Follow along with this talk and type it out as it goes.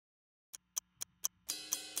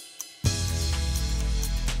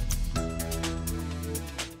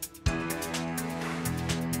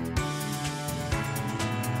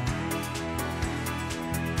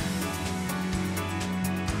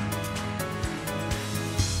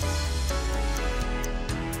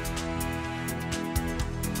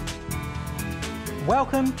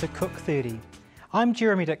Welcome to Cook 30. I'm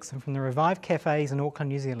Jeremy Dixon from the Revive Cafes in Auckland,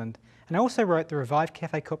 New Zealand, and I also wrote the Revive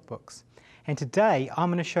Cafe cookbooks. And today I'm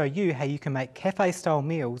going to show you how you can make cafe-style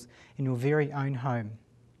meals in your very own home.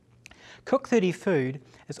 Cook 30 food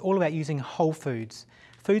is all about using whole foods,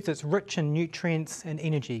 foods that's rich in nutrients and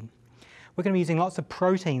energy. We're going to be using lots of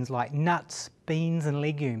proteins like nuts, beans and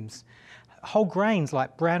legumes, whole grains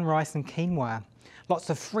like brown rice and quinoa,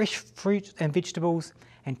 lots of fresh fruit and vegetables,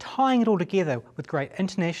 and tying it all together with great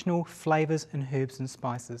international flavours and herbs and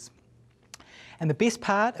spices. And the best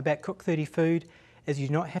part about Cook 30 food is you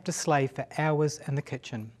do not have to slave for hours in the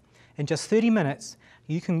kitchen. In just 30 minutes,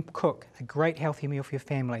 you can cook a great healthy meal for your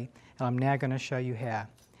family, and I'm now going to show you how.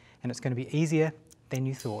 And it's going to be easier than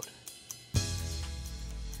you thought.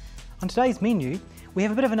 On today's menu, we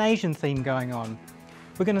have a bit of an Asian theme going on.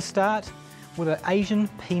 We're going to start with an Asian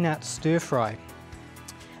peanut stir fry.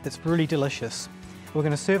 It's really delicious. We're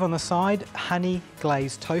going to serve on the side honey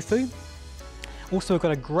glazed tofu. Also, we've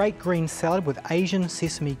got a great green salad with Asian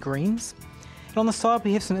sesame greens. And on the side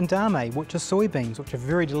we have some edamame, which are soybeans, which are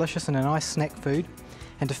very delicious and a nice snack food.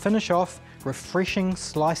 And to finish off, refreshing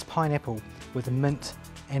sliced pineapple with mint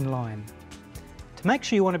and lime. To make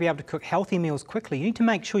sure you want to be able to cook healthy meals quickly, you need to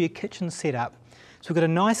make sure your kitchen's set up. So we've got a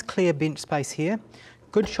nice clear bench space here,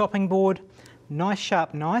 good chopping board, nice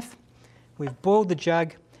sharp knife. We've boiled the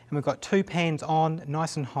jug and we've got 2 pans on,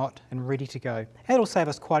 nice and hot and ready to go. That'll save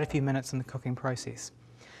us quite a few minutes in the cooking process.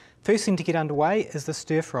 First thing to get underway is the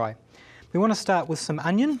stir fry. We want to start with some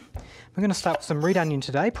onion. We're going to start with some red onion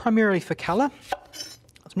today, primarily for colour. So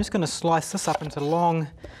I'm just going to slice this up into long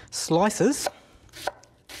slices.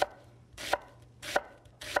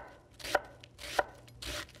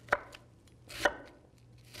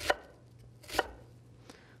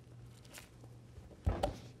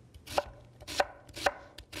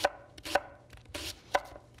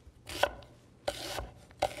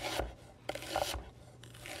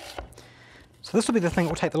 So this will be the thing that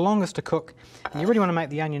will take the longest to cook, and you really want to make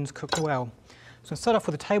the onions cook well. So start off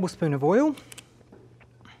with a tablespoon of oil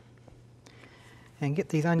and get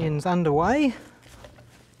these onions underway.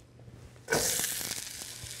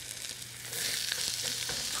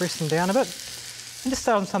 Press them down a bit and just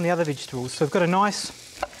start on some of the other vegetables. So we've got a nice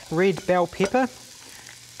red bell pepper,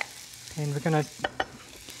 and we're going to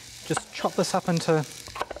just chop this up into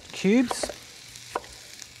cubes.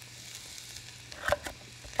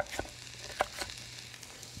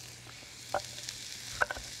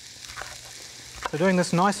 So doing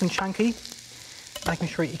this nice and chunky, making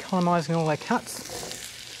sure you're economising all our cuts.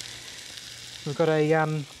 We've got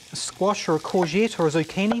a squash or a courgette or a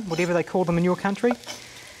zucchini, whatever they call them in your country.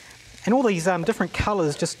 And all these different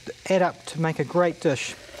colours just add up to make a great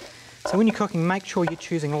dish. So when you're cooking, make sure you're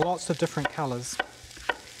choosing lots of different colours.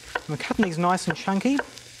 And we're cutting these nice and chunky.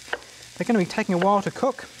 They're going to be taking a while to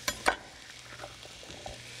cook.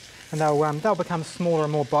 And they'll become smaller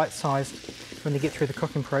and more bite-sized when they get through the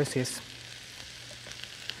cooking process.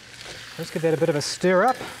 Let's give that a bit of a stir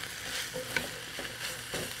up.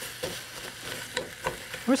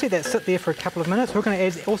 We'll just let that sit there for a couple of minutes. We're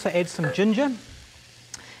going to also add some ginger.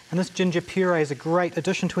 And this ginger puree is a great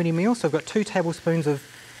addition to any meal. So I've got 2 tablespoons of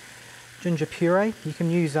ginger puree. You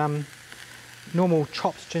can use normal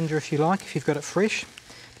chopped ginger if you like, if you've got it fresh.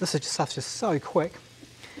 This stuff's just so quick.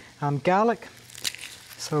 Garlic.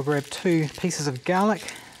 So I'll grab 2 pieces of garlic.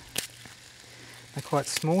 They're quite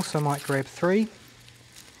small, so I might grab 3.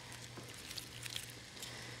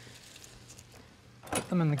 Put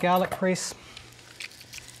them in the garlic press.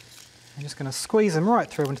 I'm just going to squeeze them right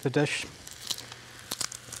through into the dish.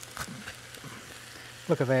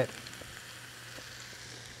 Look at that.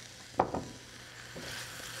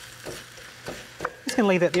 Just going to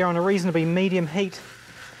leave that there on a reasonably medium heat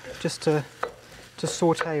just to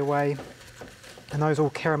saute away, and those all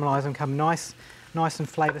caramelise and come nice and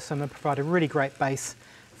flavoursome and provide a really great base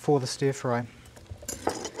for the stir fry.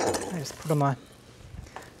 I just put all my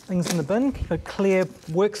things in the bin, keep a clear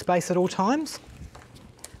workspace at all times.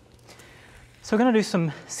 So we're going to do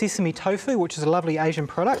some sesame tofu, which is a lovely Asian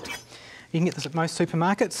product. You can get this at most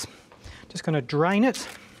supermarkets. Just going to drain it,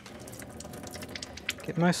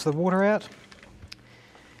 get most of the water out,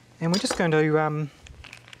 and we're just going to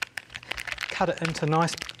cut it into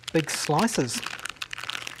nice big slices.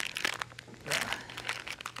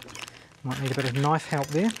 Might need a bit of knife help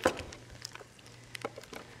there.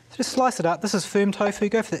 So just slice it up. This is firm tofu.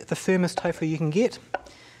 Go for the firmest tofu you can get.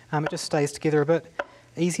 It just stays together a bit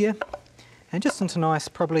easier. And just into nice,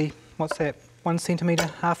 probably, what's that, 1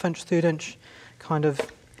 centimetre, 1/2 inch, 1/3 inch kind of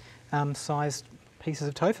sized pieces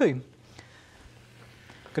of tofu.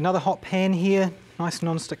 Got another hot pan here, nice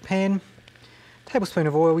non-stick pan. Tablespoon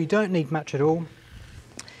of oil, you don't need much at all.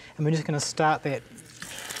 and we're just going to start that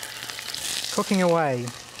cooking away.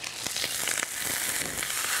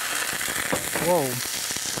 Whoa.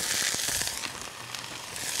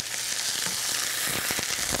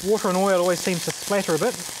 Water and oil always seems to splatter a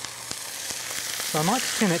bit, so I might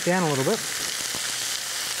just turn that down a little bit.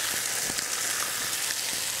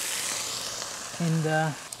 And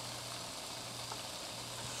there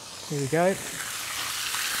we go.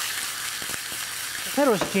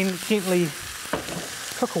 That'll just gently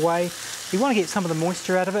cook away. You want to get some of the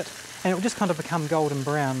moisture out of it, and it will just kind of become golden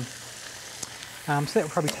brown. So that will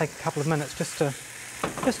probably take a couple of minutes just to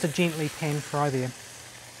gently pan fry there.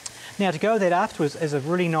 Now to go with that afterwards is a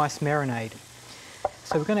really nice marinade.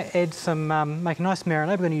 So we're going to add some, make a nice marinade.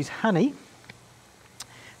 We're going to use honey.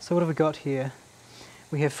 So what have we got here?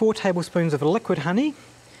 We have 4 tablespoons of liquid honey.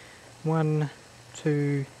 1,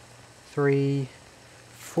 2, 3,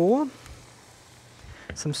 4.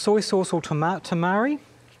 Some soy sauce or tamari.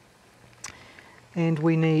 And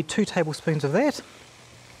we need 2 tablespoons of that.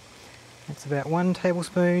 That's about 1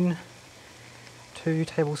 tablespoon, 2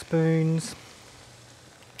 tablespoons.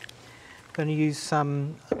 I'm going to use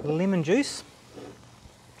some lemon juice.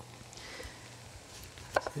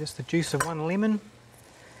 So just the juice of 1 lemon.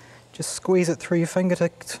 Just squeeze it through your fingers to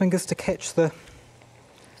catch the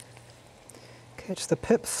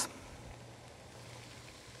pips.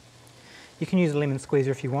 You can use a lemon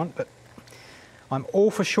squeezer if you want, but I'm all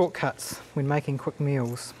for shortcuts when making quick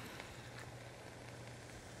meals.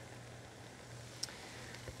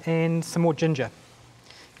 And some more ginger.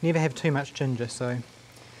 You never have too much ginger, so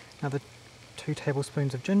another 2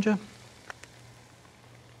 tablespoons of ginger.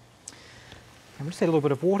 And we'll just add a little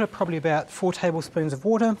bit of water, probably about 4 tablespoons of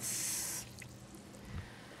water.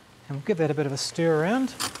 And we'll give that a bit of a stir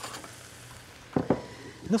around.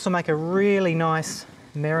 And this will make a really nice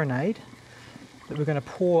marinade that we're going to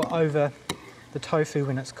pour over the tofu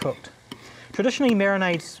when it's cooked. Traditionally,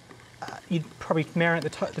 marinades, you'd probably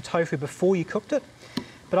marinate the tofu before you cooked it,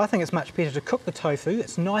 but I think it's much better to cook the tofu.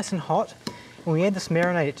 It's nice and hot. When we add this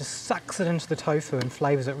marinade, it just sucks it into the tofu and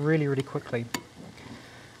flavours it really, really quickly.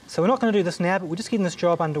 So we're not going to do this now, but we're just getting this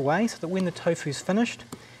job underway so that when the tofu's finished,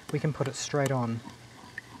 we can put it straight on.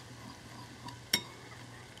 So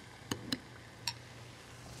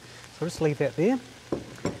I'll just leave that there.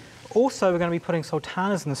 Also, we're going to be putting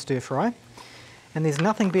sultanas in the stir fry, and there's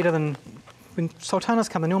nothing better than when sultanas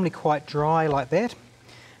come, they're normally quite dry like that,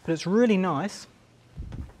 but it's really nice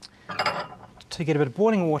to get a bit of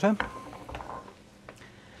boiling water, and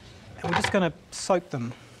we're just going to soak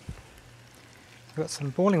them. We've got some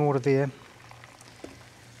boiling water there.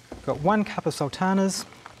 We've got 1 cup of sultanas,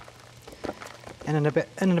 and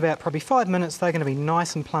in about probably 5 minutes they're going to be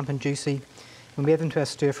nice and plump and juicy. When we add them to our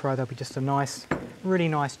stir fry, they'll be just a nice, really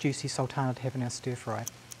nice juicy sultana to have in our stir fry.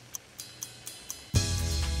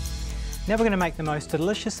 Now we're going to make the most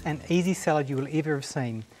delicious and easy salad you will ever have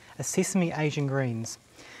seen, a sesame Asian greens.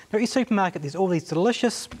 Now at your supermarket there's all these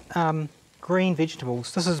delicious green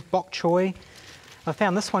vegetables. This is bok choy. I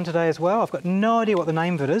found this one today as well. I've got no idea what the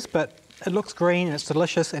name of it is, but it looks green and it's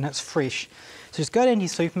delicious and it's fresh. So just go down to your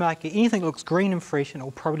supermarket, anything that looks green and fresh and it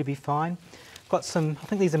will probably be fine. Got some, I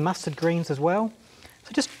think these are mustard greens as well.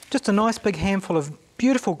 So just a nice big handful of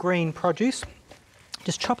beautiful green produce.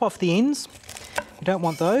 Just chop off the ends. You don't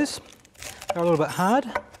want those. They're a little bit hard.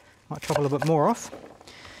 Might chop a little bit more off.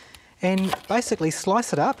 And basically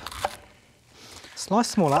slice it up.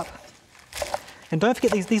 Slice them all up. And don't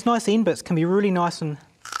forget these nice end bits can be really nice and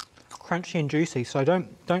crunchy and juicy, so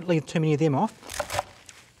don't leave too many of them off.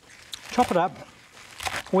 Chop it up,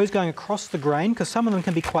 always going across the grain because some of them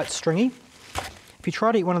can be quite stringy. If you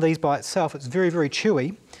try to eat one of these by itself, it's very, very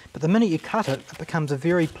chewy, but the minute you cut it, it becomes a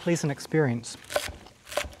very pleasant experience.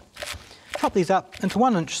 Chop these up into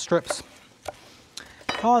 1-inch strips.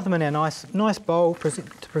 Pile them in our nice bowl to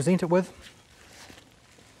present it with.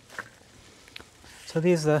 So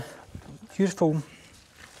there's the beautiful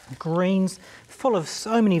greens, full of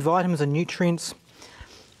so many vitamins and nutrients.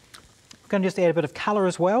 We're going to just add a bit of colour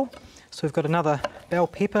as well. So we've got another bell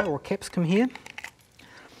pepper or capsicum here.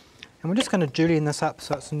 And we're just going to julienne this up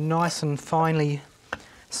so it's nice and finely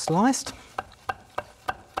sliced.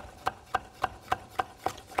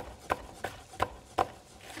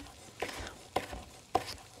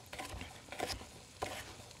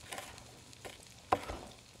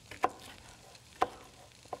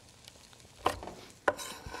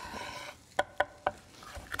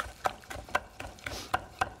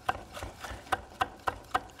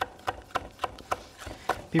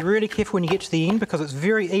 Be really careful when you get to the end because it's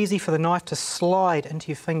very easy for the knife to slide into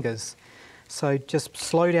your fingers. So just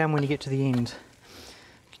slow down when you get to the end.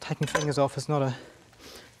 Taking fingers off is not a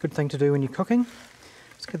good thing to do when you're cooking.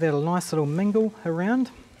 Let's give that a nice little mingle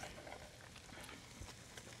around.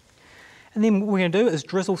 And then what we're going to do is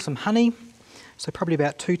drizzle some honey, so probably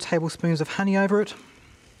about 2 tablespoons of honey over it.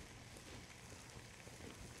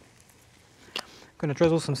 I'm going to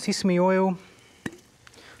drizzle some sesame oil,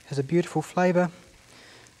 has a beautiful flavour.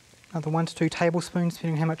 Another 1 to 2 tablespoons,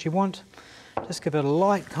 depending on how much you want. Just give it a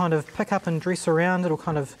light kind of pick up and dress around. It'll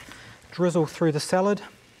kind of drizzle through the salad.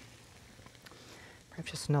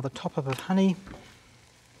 Perhaps just another top up of honey.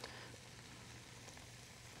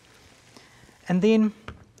 And then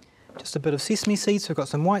just a bit of sesame seeds. So we've got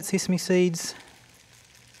some white sesame seeds.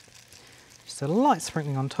 Just a light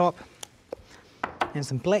sprinkling on top. And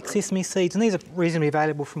some black sesame seeds. And these are reasonably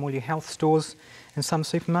available from all your health stores and some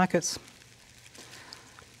supermarkets.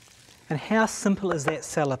 And how simple is that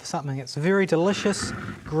salad for something that's very delicious,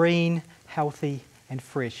 green, healthy and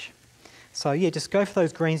fresh? So yeah, just go for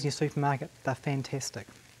those greens in your supermarket, they're fantastic.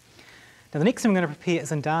 Now the next thing I'm going to prepare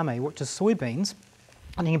is edamame, which is soybeans.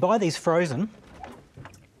 And you can buy these frozen.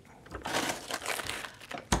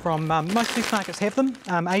 From most supermarkets have them,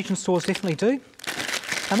 Asian stores definitely do.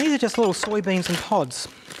 And these are just little soybeans in pods,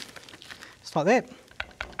 just like that.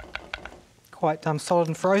 Quite solid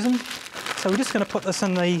and frozen. So we're just going to put this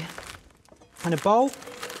in a bowl.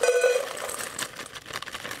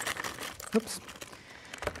 Oops.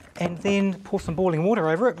 And then pour some boiling water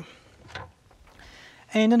over it.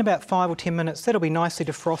 And in about 5 or 10 minutes, that'll be nicely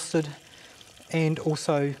defrosted. And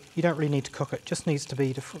also, you don't really need to cook it, just needs to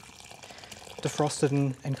be defrosted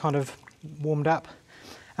and kind of warmed up.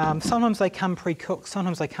 Sometimes they come pre-cooked,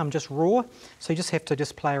 sometimes they come just raw, so you just have to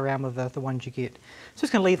just play around with the ones you get. So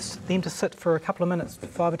just going to leave them to sit for a couple of minutes,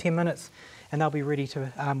 5 or 10 minutes, and they'll be ready to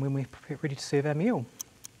when we're ready to serve our meal.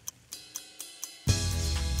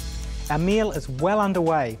 Our meal is well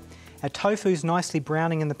underway. Our tofu's nicely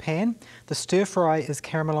browning in the pan. The stir fry is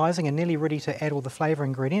caramelising and nearly ready to add all the flavour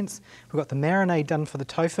ingredients. We've got the marinade done for the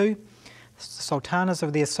tofu. The sultanas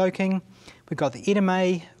over there soaking. We've got the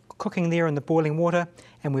edamame cooking there in the boiling water,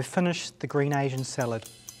 and we've finished the green Asian salad.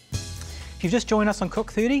 If you've just joined us on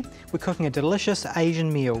Cook 30, we're cooking a delicious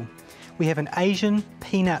Asian meal. We have an Asian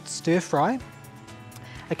peanut stir fry,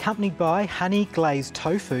 accompanied by honey glazed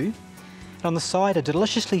tofu, and on the side a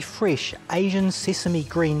deliciously fresh Asian sesame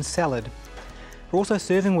green salad. We're also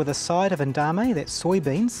serving with a side of edamame, that's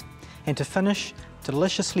soybeans, and to finish,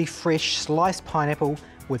 deliciously fresh sliced pineapple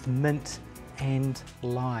with mint and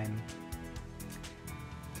lime.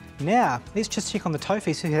 Now, let's just check on the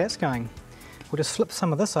tofu, see how that's going. We'll just flip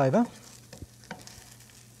some of this over.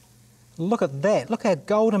 Look at that, look how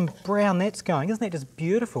golden brown that's going. Isn't that just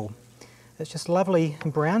beautiful? It's just lovely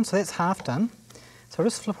and brown, so that's half done. So I'll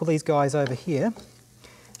just flip all these guys over here,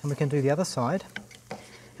 and we can do the other side.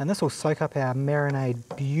 And this will soak up our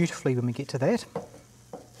marinade beautifully when we get to that.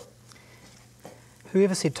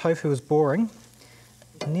 Whoever said tofu was boring,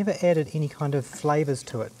 never added any kind of flavours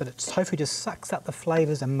to it, but tofu just sucks up the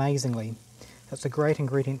flavours amazingly. That's a great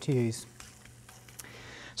ingredient to use.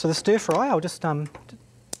 So the stir fry, I'll just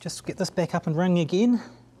get this back up and running again.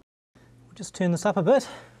 We'll just turn this up a bit.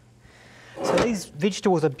 So these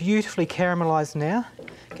vegetables are beautifully caramelised now,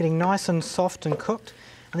 getting nice and soft and cooked,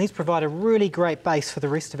 and these provide a really great base for the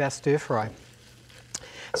rest of our stir fry.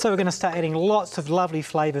 So we're going to start adding lots of lovely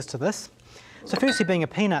flavours to this. So firstly, being a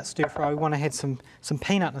peanut stir fry, we want to have some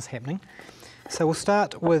peanutness happening. So we'll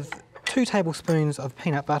start with 2 tablespoons of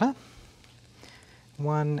peanut butter,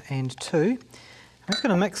 1 and 2. I'm just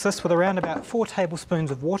going to mix this with around about 4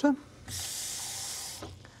 tablespoons of water.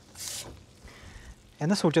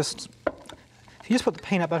 And this will just, if you just put the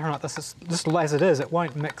peanut butter on like this, just as it is, it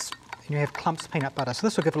won't mix and you have clumps of peanut butter. So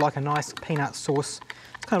this will give it like a nice peanut sauce.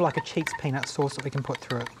 It's kind of like a cheats peanut sauce that we can put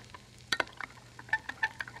through it.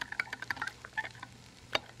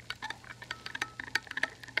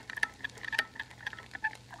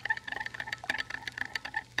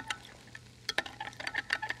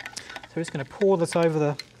 So we're just going to pour this over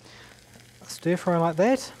the stir fry like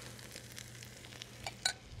that.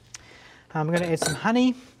 I'm going to add some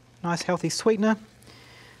honey, nice healthy sweetener.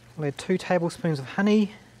 We'll add 2 tablespoons of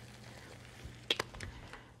honey,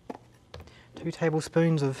 2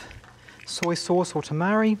 tablespoons of soy sauce or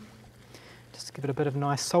tamari, just to give it a bit of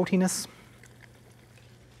nice saltiness.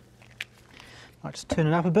 Might just turn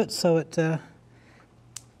it up a bit so it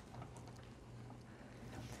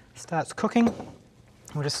starts cooking.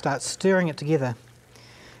 We'll just start stirring it together.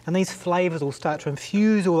 And these flavours will start to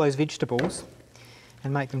infuse all those vegetables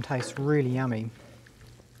and make them taste really yummy.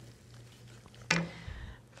 I'm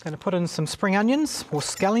going to put in some spring onions or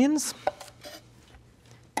scallions.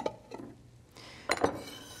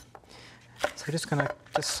 So we're just going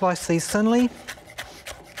to slice these thinly.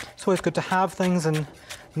 It's always good to halve things and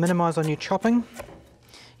Minimise on your chopping.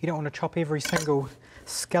 You don't want to chop every single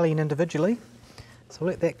scallion individually. So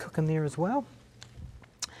let that cook in there as well.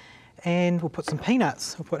 And we'll put some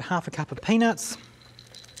peanuts. We'll put half a cup of peanuts.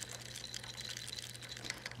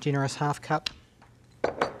 Generous half cup.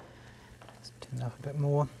 Let's turn it up a bit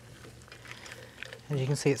more. As you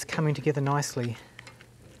can see, it's coming together nicely.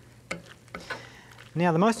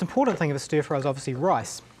 Now, the most important thing of a stir fry is obviously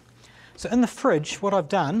rice. So in the fridge, what I've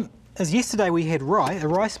done is yesterday we had a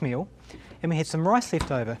rice meal, and we had some rice left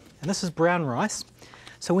over. And this is brown rice.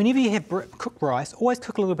 So whenever you have cooked rice, always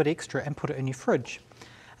cook a little bit extra and put it in your fridge.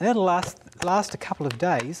 And that'll last a couple of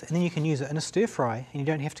days, and then you can use it in a stir fry, and you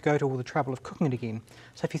don't have to go to all the trouble of cooking it again.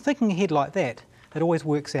 So if you're thinking ahead like that, it always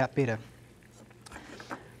works out better.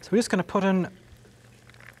 So we're just going to put in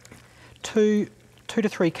 2 to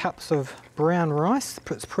 3 cups of brown rice.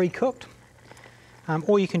 It's pre-cooked,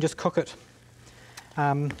 or you can just cook it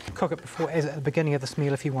before, at the beginning of this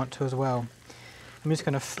meal if you want to as well. I'm just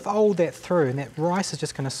going to fold that through, and that rice is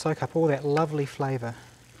just going to soak up all that lovely flavour.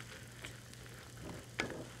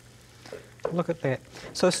 Look at that.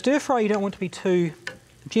 So a stir fry you don't want to be too,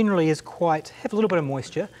 generally have a little bit of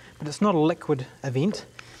moisture, but it's not a liquid event.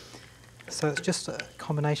 So it's just a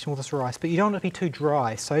combination with this rice, but you don't want it to be too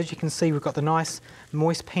dry. So as you can see, we've got the nice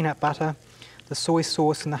moist peanut butter, the soy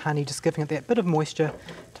sauce and the honey, just giving it that bit of moisture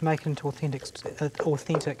to make it into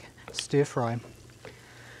authentic stir fry.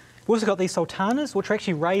 We've also got these sultanas, which are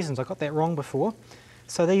actually raisins. I got that wrong before.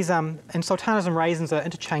 So these, and sultanas and raisins are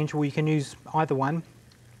interchangeable. You can use either one.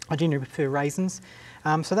 I generally prefer raisins.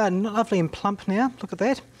 So they're lovely and plump now. Look at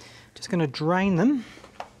that. Just going to drain them.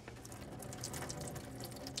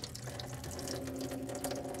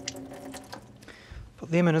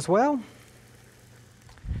 Put them in as well.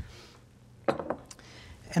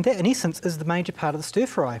 And that, in essence, is the major part of the stir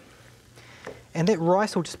fry. And that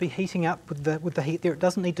rice will just be heating up with the heat there. It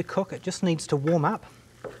doesn't need to cook, it just needs to warm up.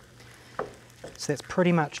 So that's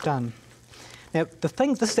pretty much done. Now, this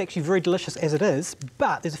is actually very delicious as it is,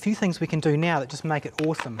 but there's a few things we can do now that just make it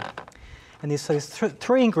awesome. And there's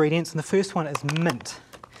 3 ingredients, and the first one is mint.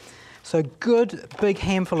 So a good big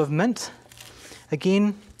handful of mint.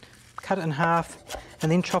 Again, cut it in half and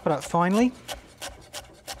then chop it up finely.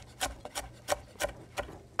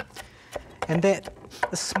 And the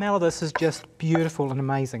smell of this is just beautiful and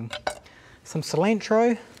amazing. Some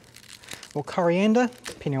cilantro or coriander,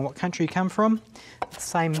 depending on what country you come from.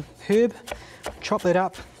 Same herb. Chop that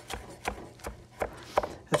up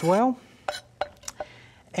as well.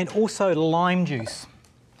 And also lime juice.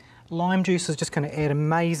 Lime juice is just going to add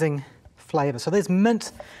amazing flavour. So there's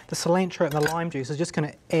mint, the cilantro and the lime juice is just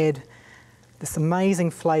going to add this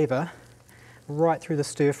amazing flavour right through the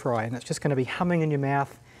stir fry, and it's just going to be humming in your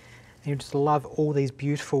mouth, and you just love all these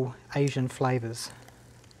beautiful Asian flavours.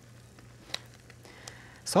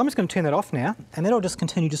 So I'm just going to turn that off now, and that'll just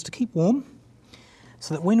continue just to keep warm,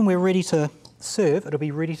 so that when we're ready to serve, it'll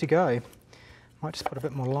be ready to go. Might just put a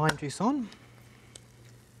bit more lime juice on.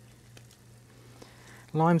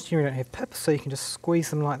 Limes generally don't have pips, so you can just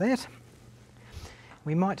squeeze them like that.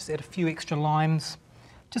 We might just add a few extra limes,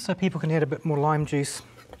 just so people can add a bit more lime juice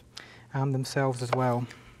themselves as well.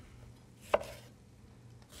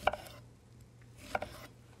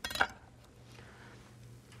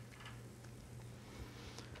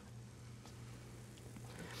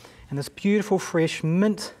 And this beautiful fresh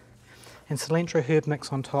mint and cilantro herb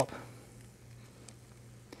mix on top.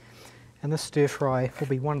 And this stir fry will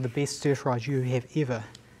be one of the best stir fries you have ever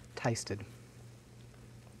tasted.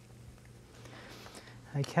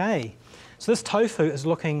 Okay, so this tofu is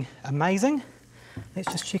looking amazing.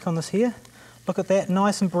 Let's just check on this here. Look at that,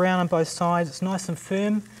 nice and brown on both sides. It's nice and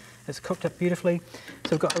firm. It's cooked up beautifully.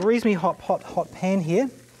 So we've got a reasonably hot pan here.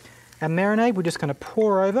 Our marinade we're just going to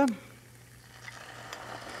pour over.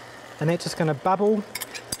 And that's just going to bubble.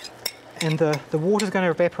 And the water's going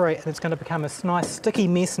to evaporate, and it's going to become a nice sticky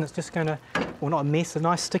mess, and it's just going to, well, not a mess, a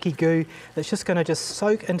nice sticky goo that's just going to just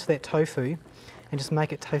soak into that tofu and just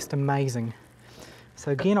make it taste amazing.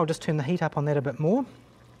 So again, I'll just turn the heat up on that a bit more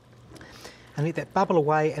and let that bubble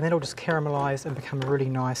away, and that'll just caramelise and become a really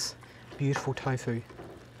nice, beautiful tofu.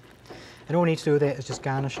 And all we need to do with that is just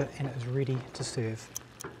garnish it, and it is ready to serve.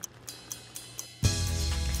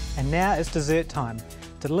 And now it's dessert time.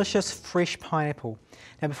 Delicious fresh pineapple.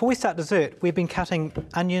 Now before we start dessert, we've been cutting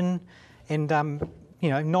onion and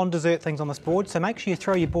non-dessert things on this board, so make sure you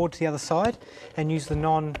throw your board to the other side and use the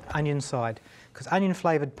non-onion side, because onion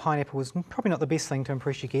flavoured pineapple is probably not the best thing to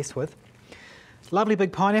impress your guests with. Lovely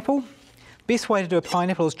big pineapple. Best way to do a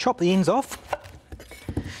pineapple is chop the ends off,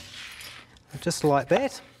 just like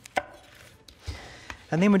that.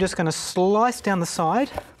 And then we're just going to slice down the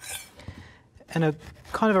side in a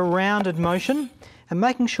kind of a rounded motion and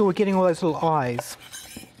making sure we're getting all those little eyes.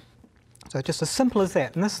 So just as simple as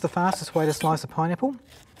that. And this is the fastest way to slice a pineapple.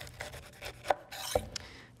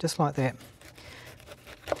 Just like that.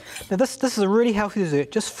 Now this is a really healthy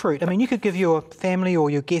dessert, just fruit. I mean, you could give your family or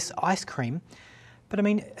your guests ice cream, but I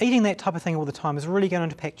mean, eating that type of thing all the time is really going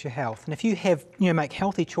to impact your health. And if you have, make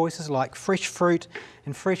healthy choices like fresh fruit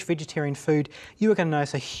and fresh vegetarian food, you are going to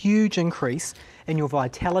notice a huge increase in your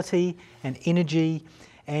vitality and energy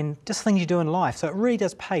and just things you do in life. So it really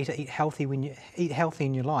does pay to eat healthy when you eat healthy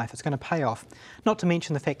in your life. It's going to pay off. Not to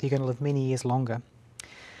mention the fact that you're going to live many years longer.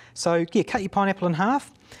 So yeah, cut your pineapple in half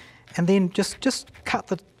and then just cut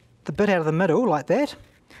the bit out of the middle like that.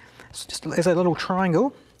 It's just as a little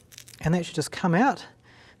triangle, and that should just come out.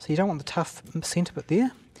 So you don't want the tough centre bit there.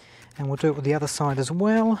 And we'll do it with the other side as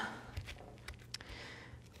well.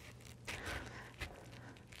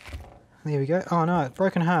 There we go. Oh no, it's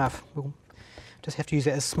broken in half. We'll just have to use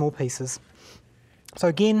that as small pieces. So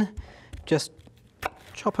again, just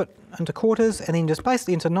chop it into quarters and then just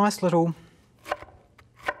basically into nice little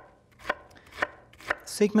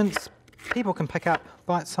segments. People can pick up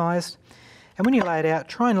bite-sized. And when you lay it out,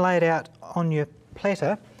 try and lay it out on your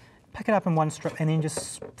platter. Pick it up in one strip and then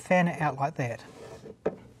just fan it out like that.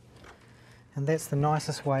 And that's the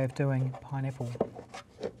nicest way of doing pineapple.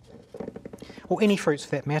 Or any fruits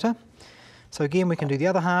for that matter. So again, we can do the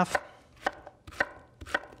other half.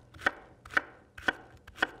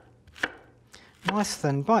 Nice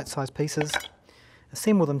thin bite-sized pieces.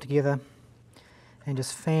 Assemble them together and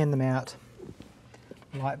just fan them out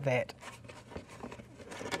like that.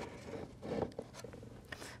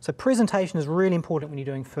 So presentation is really important when you're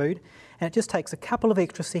doing food, and it just takes a couple of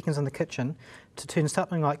extra seconds in the kitchen to turn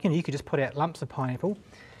something like, you could just put out lumps of pineapple,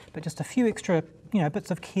 but just a few extra, bits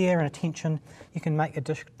of care and attention, you can make a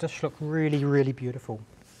dish look really, really beautiful.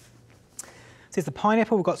 So there's the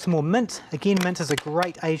pineapple. We've got some more mint. Again, mint is a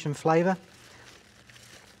great Asian flavour.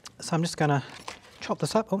 So I'm just going to chop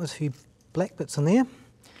this up. Oh, there's a few black bits in there.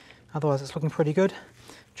 Otherwise it's looking pretty good.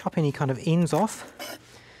 Chop any kind of ends off.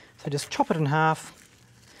 So just chop it in half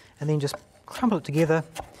and then just crumble it together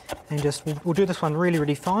and just, we'll do this one really,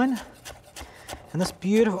 really fine. And this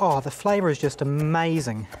beautiful, oh, the flavour is just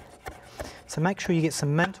amazing. So make sure you get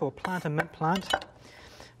some mint or plant a mint plant.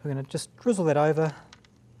 We're going to just drizzle that over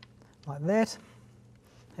like that.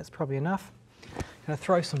 That's probably enough. Going to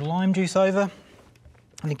throw some lime juice over.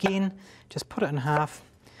 And again, just put it in half.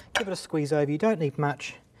 Give it a squeeze over. You don't need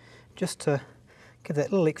much, just to give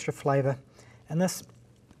that little extra flavour. And this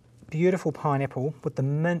beautiful pineapple with the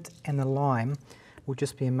mint and the lime will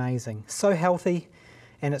just be amazing. So healthy,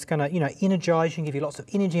 and it's going to, energise you and give you lots of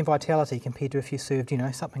energy and vitality compared to if you served,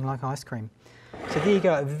 something like ice cream. So there you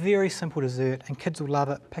go, a very simple dessert, and kids will love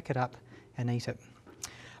it. Pick it up and eat it.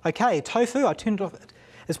 Okay, tofu, I turned it off.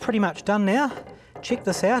 It's pretty much done now. Check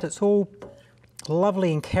this out. It's all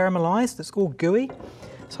lovely and caramelised. It's all gooey.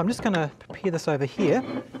 So I'm just going to prepare this over here.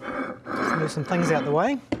 Move some things out the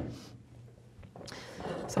way.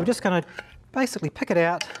 So we're just going to basically pick it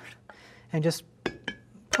out and just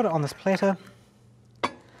put it on this platter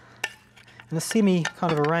in a semi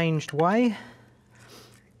kind of arranged way.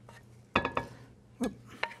 Whoop.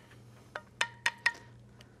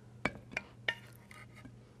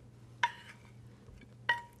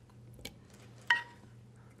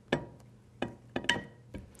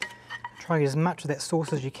 Try and get as much of that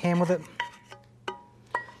sauce as you can with it.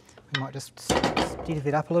 We might just steady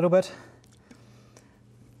that up a little bit.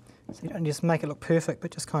 So you don't just make it look perfect,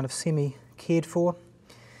 but just kind of semi-cared for.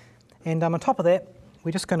 And on top of that,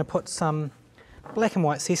 we're just going to put some black and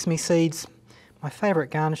white sesame seeds, my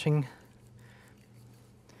favourite garnishing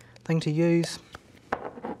thing to use.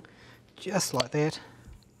 Just like that.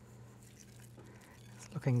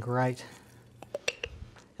 It's looking great.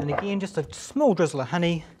 And again, just a small drizzle of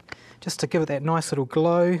honey, just to give it that nice little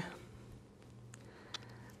glow.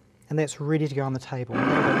 And that's ready to go on the table. It'll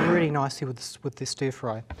go really nicely with the stir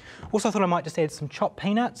fry. Also, I thought I might just add some chopped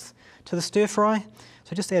peanuts to the stir fry.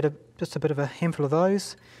 So just add just a bit of a handful of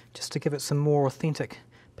those, just to give it some more authentic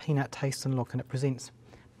peanut taste and look, and it presents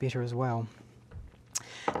better as well.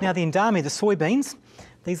 Now the edamame, the soybeans,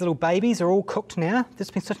 these little babies are all cooked now. This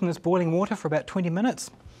has been sitting in this boiling water for about 20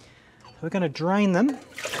 minutes. So we're going to drain them.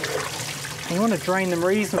 And you want to drain them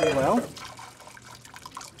reasonably well.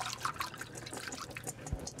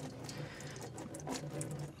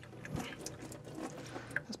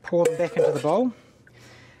 Pour them back into the bowl.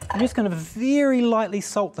 I'm just going to very lightly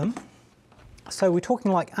salt them. So we're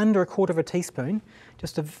talking like under 1/4 teaspoon,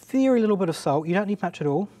 just a very little bit of salt. You don't need much at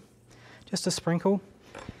all, just a sprinkle,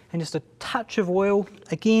 and just a touch of oil.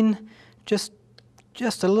 Again, just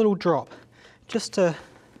a little drop, just to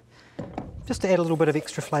add a little bit of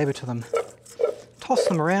extra flavour to them. Toss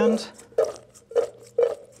them around.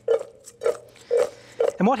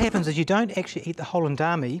 And what happens is you don't actually eat the whole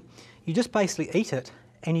edamame, you just basically eat it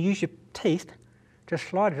and you use your teeth to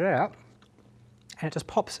slide it out and it just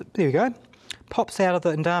pops, there we go, pops out of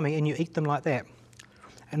the edamame and you eat them like that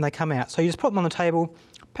and they come out. So you just put them on the table,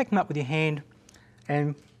 pick them up with your hand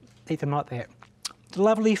and eat them like that. It's a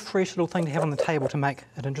lovely fresh little thing to have on the table to make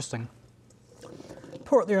it interesting.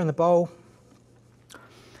 Pour it there in the bowl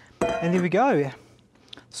and there we go.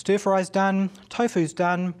 Stir fry's done, tofu's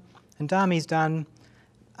done, edamame's done,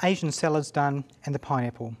 Asian salad's done and the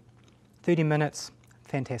pineapple. 30 minutes,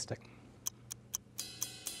 fantastic.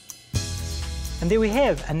 And there we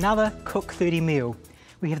have another Cook 30 meal.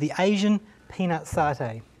 We have the Asian peanut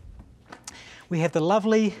satay. We have the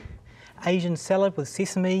lovely Asian salad with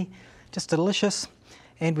sesame, just delicious.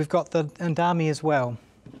 And we've got the edamame as well.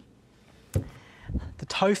 The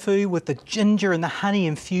tofu with the ginger and the honey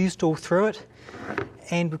infused all through it.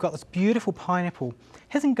 And we've got this beautiful pineapple.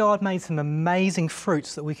 Hasn't God made some amazing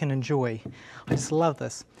fruits that we can enjoy? I just love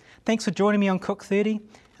this. Thanks for joining me on Cook 30,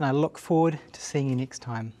 and I look forward to seeing you next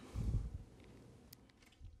time.